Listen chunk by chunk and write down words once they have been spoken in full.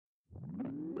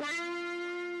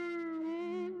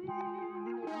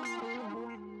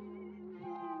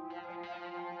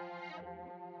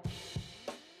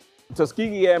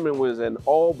Tuskegee Airman was an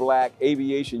all-black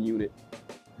aviation unit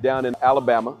down in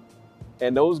Alabama,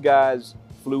 and those guys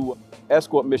flew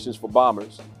escort missions for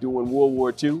bombers during World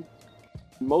War II.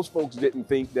 Most folks didn't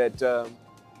think that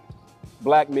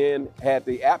black men had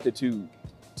the aptitude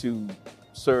to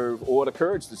serve or the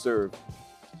courage to serve.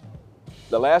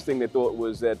 The last thing they thought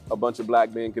was that a bunch of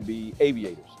black men could be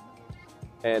aviators.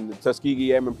 And the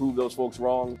Tuskegee Airmen proved those folks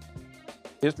wrong.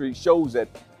 History shows that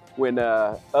when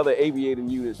other aviating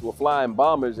units were flying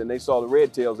bombers and they saw the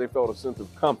red tails, they felt a sense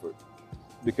of comfort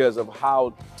because of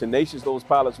how tenacious those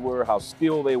pilots were, how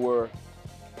skilled they were.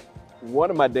 One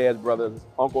of my dad's brothers,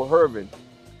 Uncle Herven,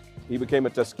 he became a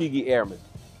Tuskegee Airman,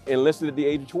 enlisted at the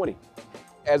age of 20.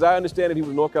 As I understand it, he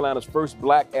was North Carolina's first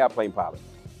black airplane pilot.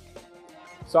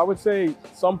 So I would say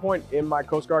some point in my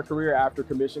Coast Guard career after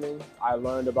commissioning, I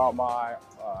learned about my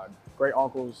great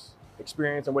uncle's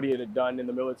experience and what he had done in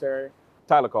the military.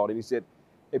 Tyler called and he said,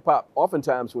 "Hey Pop,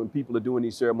 oftentimes when people are doing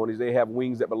these ceremonies, they have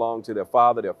wings that belong to their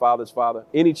father, their father's father.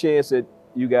 Any chance that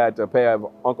you got a pair of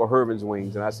Uncle Herven's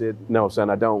wings?" And I said, "No, son,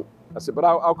 I don't." I said, "But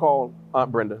I'll call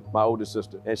Aunt Brenda, my older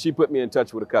sister." And she put me in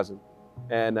touch with a cousin.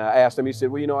 And I asked him, he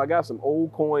said, "Well, you know, I got some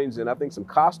old coins and I think some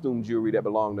costume jewelry that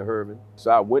belonged to Herven."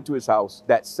 So I went to his house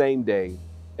that same day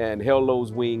and held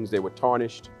those wings. They were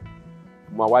tarnished.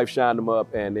 My wife shined them up,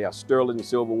 and they are sterling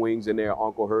silver wings, and they are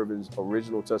Uncle Herven's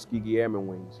original Tuskegee Airman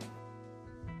wings.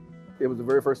 It was the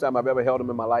very first time I've ever held them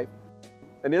in my life.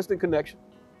 An instant connection.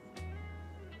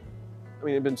 I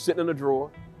mean, they've been sitting in a drawer,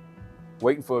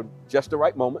 waiting for just the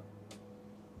right moment,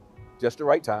 just the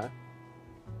right time.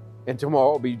 And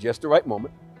tomorrow will be just the right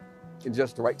moment and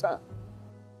just the right time.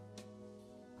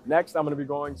 Next, I'm going to be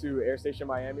going to Air Station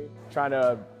Miami, trying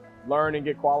to learn and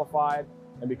get qualified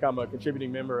and become a contributing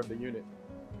member of the unit.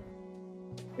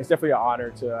 It's definitely an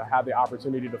honor to have the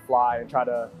opportunity to fly and try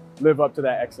to live up to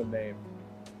that Exum name.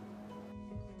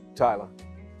 Tyler,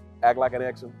 act like an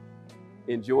Exum,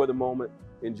 enjoy the moment,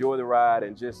 enjoy the ride,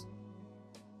 and just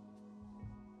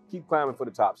keep climbing for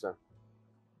the top, son.